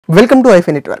Welcome to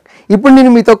ఐఫై network. ఇప్పుడు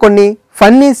నేను మీతో కొన్ని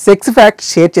ఫన్నీ సెక్స్ ఫ్యాక్ట్స్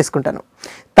షేర్ చేసుకుంటాను.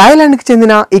 థాయిలాండ్కి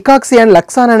చెందిన ఇకాక్సీ అండ్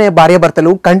లక్సాన్ అనే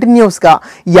భార్యాభర్తలు కంటిన్యూస్గా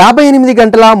 58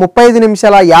 గంటల 35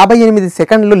 నిమిషాల 58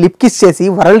 సెకండ్లు లిప్ కిస్ చేసి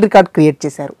వరల్డ్ రికార్డ్ క్రియేట్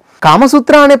చేశారు.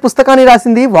 కామసూత్ర అనే పుస్తకాన్ని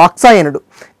రాసింది వాక్సాయనుడు.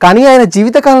 కానీ ఆయన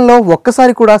జీవితకాలంలో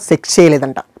ఒక్కసారి కూడా సెక్స్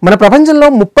చేయలేదంట. మన ప్రపంచంలో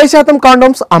 30%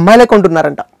 కాండోమ్స్ అమ్మాయిలే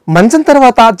కొంటున్నారంట. మంచం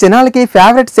తర్వాత జనాలకి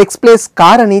ఫేవరెట్ సెక్స్ ప్లేస్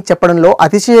కార్ అని చెప్పడంలో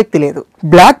అతిశయోక్తి లేదు.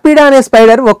 బ్లాక్ పీడా అనే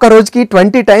స్పైడర్ ఒక్క రోజుకి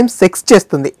 20 టైమ్స్ సెక్స్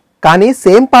చేస్తుంది. కానీ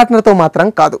సేమ్ పార్ట్నర్తో మాత్రం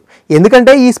కాదు.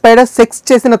 ఎందుకంటే ఈ స్పైడర్ సెక్స్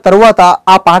చేసిన తరువాత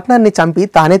ఆ పార్ట్నర్ని చంపి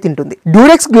తానే తింటుంది.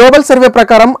 డ్యూరెక్స్ గ్లోబల్ సర్వే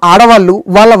ప్రకారం ఆడవాళ్ళు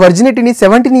వాళ్ళ వర్జినిటీని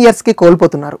 17 ఇయర్స్కి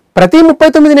కోల్పోతున్నారు. ప్రతి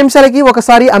 39 నిమిషాలకి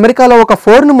ఒకసారి అమెరికాలో ఒక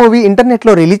ఫోర్న్ మూవీ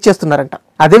ఇంటర్నెట్లో రిలీజ్ చేస్తున్నారంట.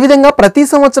 అదేవిధంగా ప్రతి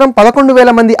సంవత్సరం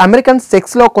 11,000 మంది అమెరికన్స్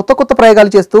సెక్స్ లో కొత్త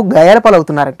ప్రయోగాలు చేస్తూ గాయాల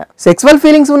పాలవుతున్నారంట. సెక్సువల్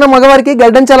ఫీలింగ్స్ ఉన్న మగవారికి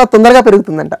గడ్డం చాలా తొందరగా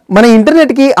పెరుగుతుందంట. మన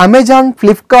ఇంటర్నెట్ కి అమెజాన్,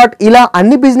 ఫ్లిప్కార్ట్ ఇలా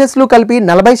అన్ని బిజినెస్లు కలిపి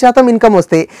 40% ఇన్కమ్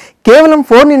వస్తే కేవలం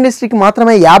ఫోన్ ఇండస్ట్రీకి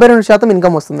మాత్రమే 52%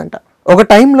 ఇన్కమ్ వస్తుందంట. ఒక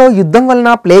టైంలో యుద్ధం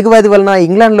వలన, ప్లేగ్ వ్యాధి వలన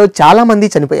ఇంగ్లాండ్లో చాలా మంది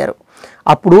చనిపోయారు.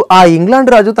 అప్పుడు ఆ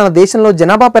ఇంగ్లాండ్ రాజు తన దేశంలో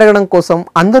జనాభా పెరగడం కోసం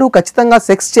అందరూ ఖచ్చితంగా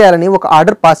సెక్స్ చేయాలని ఒక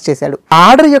ఆర్డర్ పాస్ చేశాడు. ఆ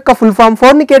ఆర్డర్ యొక్క full form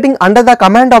ఫోర్నికేటింగ్ under the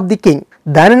command of the king.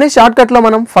 దానినే షార్ట్ కట్ లో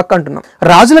మనం ఫక్ అంటున్నాం.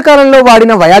 రాజుల కాలంలో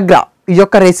వాడిన వయాగ్రా ఈ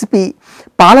యొక్క రెసిపీ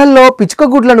పాలల్లో పిచ్చుక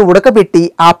గుడ్లను ఉడకబెట్టి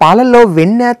ఆ పాలల్లో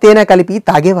వెన్న, తేనె కలిపి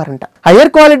తాగేవారంట.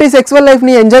 హయ్యర్ క్వాలిటీ సెక్సువల్ లైఫ్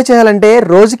ని ఎంజాయ్ చేయాలంటే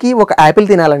రోజుకి ఒక యాపిల్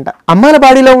తినాలంట. అమ్మాయిల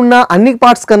బాడీలో ఉన్న అన్ని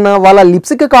పార్ట్స్ కన్నా వాళ్ళ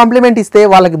లిప్స్ కి కాంప్లిమెంట్ ఇస్తే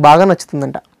వాళ్ళకి బాగా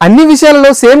నచ్చుతుందంట. అన్ని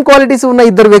విషయాలలో సేమ్ క్వాలిటీస్ ఉన్న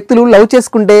ఇద్దరు వ్యక్తులు లవ్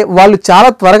చేసుకుంటే వాళ్ళు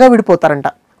చాలా త్వరగా విడిపోతారంట.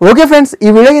 ఓకే ఫ్రెండ్స్, ఈ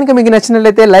వీడియో కనుక మీకు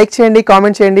నచ్చినట్లయితే లైక్ చేయండి,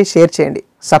 కామెంట్ చేయండి, షేర్ చేయండి.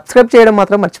 సబ్స్క్రైబ్ చేయడం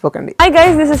మాత్రం మర్చిపోకండి. Hi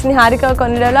guys, this is Niharika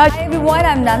Konirala. Hi everyone,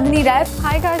 I'm Nandini Rai.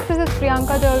 Hi guys, this is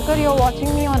Priyanka Jalkar. You're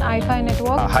watching me on iFi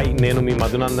Network. Hi, నేను మీ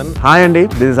మధునందన్. హాయ్ అండి,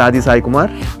 దిస్ ఇస్ ఆది Sai Kumar.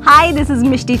 Hi, this is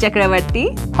Mishti Chakravarti.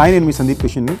 Hi, నేను మీ Sandeep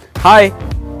Kishan. Hi,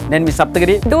 నేను మీ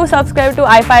Saptagiri. Do subscribe to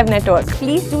iFi Network.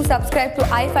 Please do subscribe to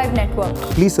i5 Network.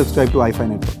 Please subscribe to ఐఫై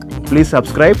network. Please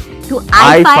subscribe To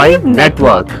i5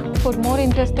 Network. For more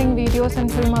interesting videos and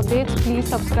film updates, please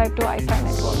subscribe to iFi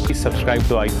Network. Please subscribe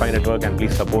to iFi Network and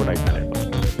please support iFi Network.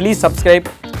 Please subscribe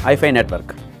ఐఫై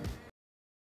network.